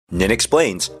Nin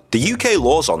explains the UK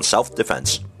laws on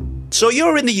self-defense. So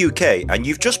you're in the UK and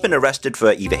you've just been arrested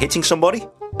for either hitting somebody,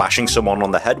 bashing someone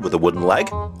on the head with a wooden leg,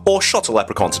 or shot a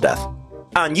leprechaun to death.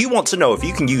 And you want to know if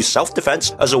you can use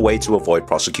self-defense as a way to avoid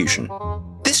prosecution.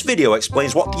 This video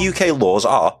explains what the UK laws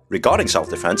are regarding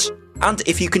self-defense, and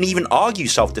if you can even argue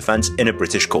self-defense in a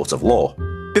British court of law.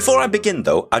 Before I begin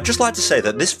though, I'd just like to say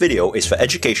that this video is for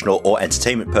educational or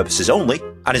entertainment purposes only,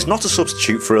 and is not a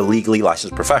substitute for a legally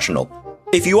licensed professional.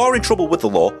 If you are in trouble with the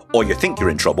law, or you think you're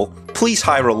in trouble, please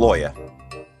hire a lawyer.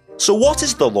 So what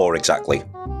is the law exactly?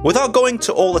 Without going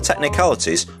to all the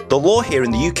technicalities, the law here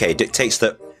in the UK dictates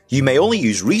that you may only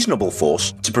use reasonable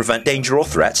force to prevent danger or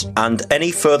threat and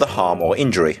any further harm or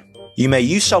injury. You may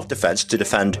use self-defense to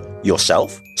defend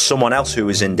yourself, someone else who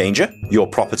is in danger, your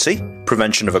property,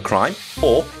 prevention of a crime,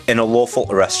 or in a lawful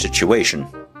arrest situation.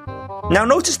 Now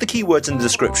notice the keywords in the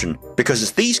description, because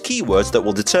it's these keywords that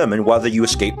will determine whether you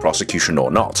escape prosecution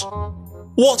or not.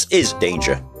 What is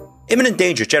danger? Imminent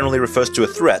danger generally refers to a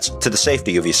threat to the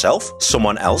safety of yourself,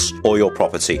 someone else, or your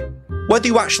property. Whether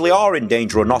you actually are in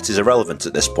danger or not is irrelevant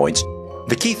at this point.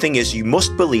 The key thing is you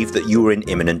must believe that you are in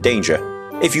imminent danger.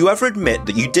 If you ever admit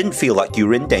that you didn't feel like you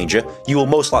were in danger, you will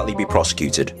most likely be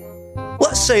prosecuted.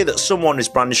 Let's say that someone is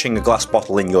brandishing a glass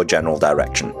bottle in your general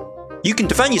direction. You can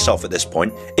defend yourself at this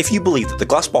point if you believe that the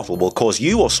glass bottle will cause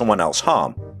you or someone else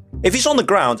harm. If he's on the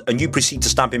ground and you proceed to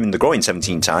stab him in the groin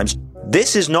 17 times,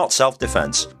 this is not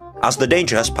self-defense, as the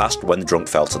danger has passed when the drunk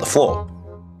fell to the floor.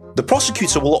 The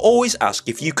prosecutor will always ask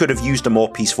if you could have used a more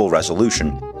peaceful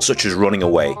resolution, such as running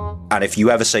away, and if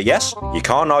you ever say yes, you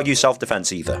can't argue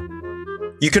self-defense either.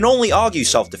 You can only argue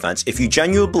self-defense if you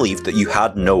genuinely believe that you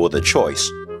had no other choice.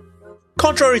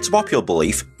 Contrary to popular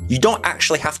belief, you don't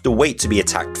actually have to wait to be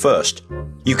attacked first.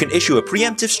 You can issue a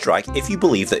preemptive strike if you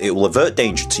believe that it will avert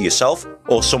danger to yourself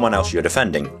or someone else you're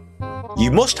defending.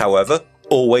 You must, however,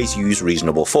 always use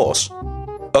reasonable force.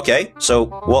 Okay, so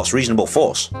what's reasonable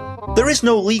force? There is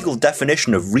no legal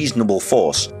definition of reasonable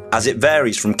force, as it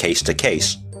varies from case to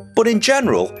case. But in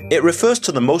general, it refers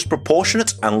to the most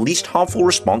proportionate and least harmful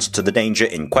response to the danger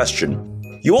in question.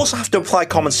 You also have to apply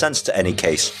common sense to any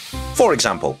case. For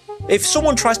example, if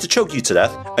someone tries to choke you to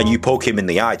death and you poke him in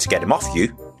the eye to get him off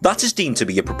you, that is deemed to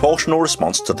be a proportional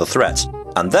response to the threat,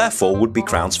 and therefore would be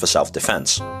grounds for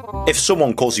self-defense. If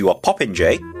someone calls you a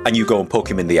popinjay and you go and poke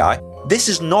him in the eye, this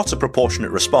is not a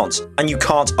proportionate response, and you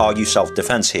can't argue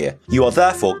self-defense here. You are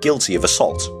therefore guilty of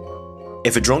assault.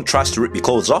 If a drunk tries to rip your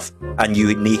clothes off and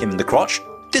you knee him in the crotch,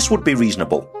 this would be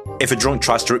reasonable. If a drunk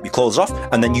tries to rip your clothes off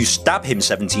and then you stab him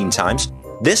 17 times,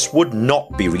 this would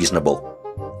not be reasonable.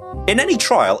 In any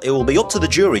trial, it will be up to the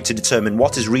jury to determine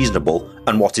what is reasonable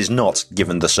and what is not,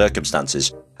 given the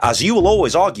circumstances, as you will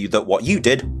always argue that what you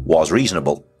did was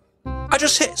reasonable. I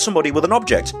just hit somebody with an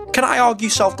object. Can I argue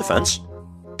self-defense?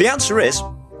 The answer is,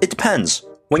 it depends.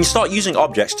 When you start using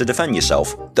objects to defend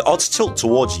yourself, the odds tilt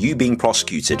towards you being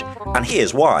prosecuted, and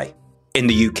here's why. In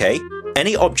the UK,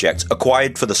 any object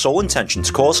acquired for the sole intention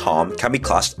to cause harm can be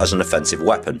classed as an offensive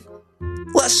weapon.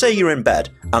 Let's say you're in bed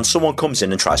and someone comes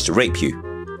in and tries to rape you.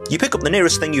 You pick up the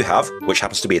nearest thing you have, which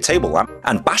happens to be a table lamp,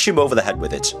 and bash him over the head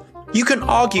with it. You can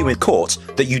argue in court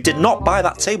that you did not buy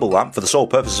that table lamp for the sole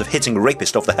purpose of hitting a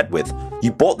rapist over the head with.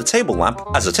 You bought the table lamp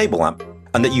as a table lamp,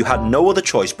 and that you had no other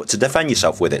choice but to defend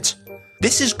yourself with it.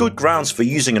 This is good grounds for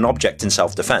using an object in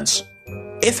self-defense.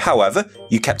 If, however,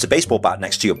 you kept a baseball bat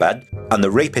next to your bed, and the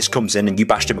rapist comes in and you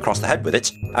bashed him across the head with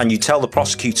it, and you tell the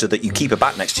prosecutor that you keep a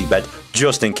bat next to your bed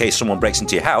just in case someone breaks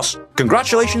into your house,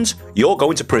 congratulations, you're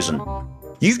going to prison.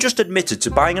 You've just admitted to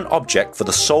buying an object for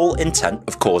the sole intent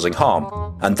of causing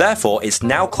harm, and therefore it's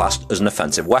now classed as an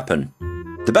offensive weapon.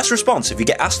 The best response if you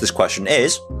get asked this question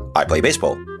is, I play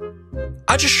baseball.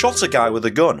 I just shot a guy with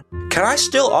a gun. Can I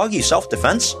still argue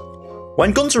self-defense?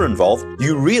 When guns are involved,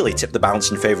 you really tip the balance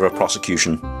in favour of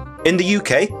prosecution. In the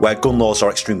UK, where gun laws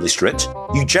are extremely strict,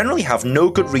 you generally have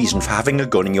no good reason for having a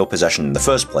gun in your possession in the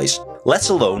first place, let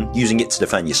alone using it to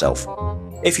defend yourself.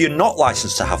 If you're not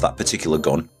licensed to have that particular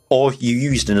gun, or you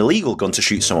used an illegal gun to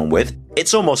shoot someone with,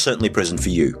 it's almost certainly prison for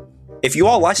you. If you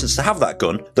are licensed to have that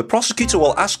gun, the prosecutor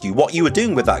will ask you what you were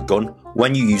doing with that gun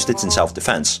when you used it in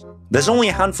self-defense. There's only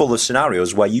a handful of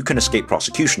scenarios where you can escape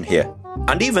prosecution here,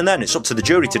 and even then it's up to the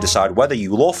jury to decide whether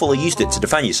you lawfully used it to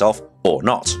defend yourself or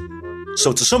not.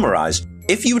 So to summarise,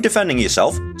 if you were defending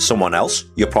yourself, someone else,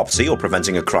 your property, or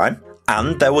preventing a crime,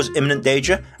 and there was imminent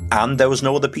danger, and there was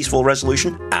no other peaceful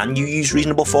resolution, and you used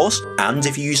reasonable force, and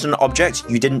if you used an object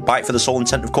you didn't buy it for the sole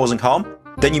intent of causing harm,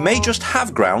 then you may just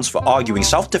have grounds for arguing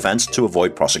self-defense to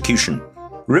avoid prosecution.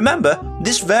 Remember,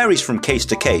 this varies from case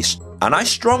to case, and I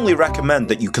strongly recommend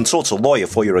that you consult a lawyer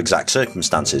for your exact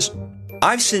circumstances.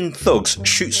 I've seen thugs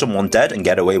shoot someone dead and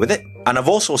get away with it, and I've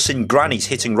also seen grannies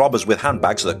hitting robbers with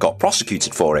handbags that got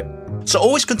prosecuted for it. So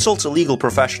always consult a legal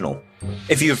professional.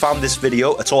 If you found this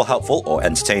video at all helpful or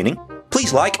entertaining,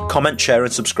 please like, comment, share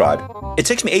and subscribe. It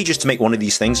takes me ages to make one of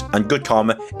these things, and good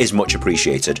karma is much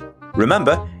appreciated.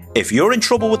 Remember, if you're in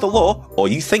trouble with the law, or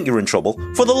you think you're in trouble,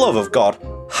 for the love of God,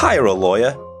 hire a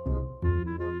lawyer.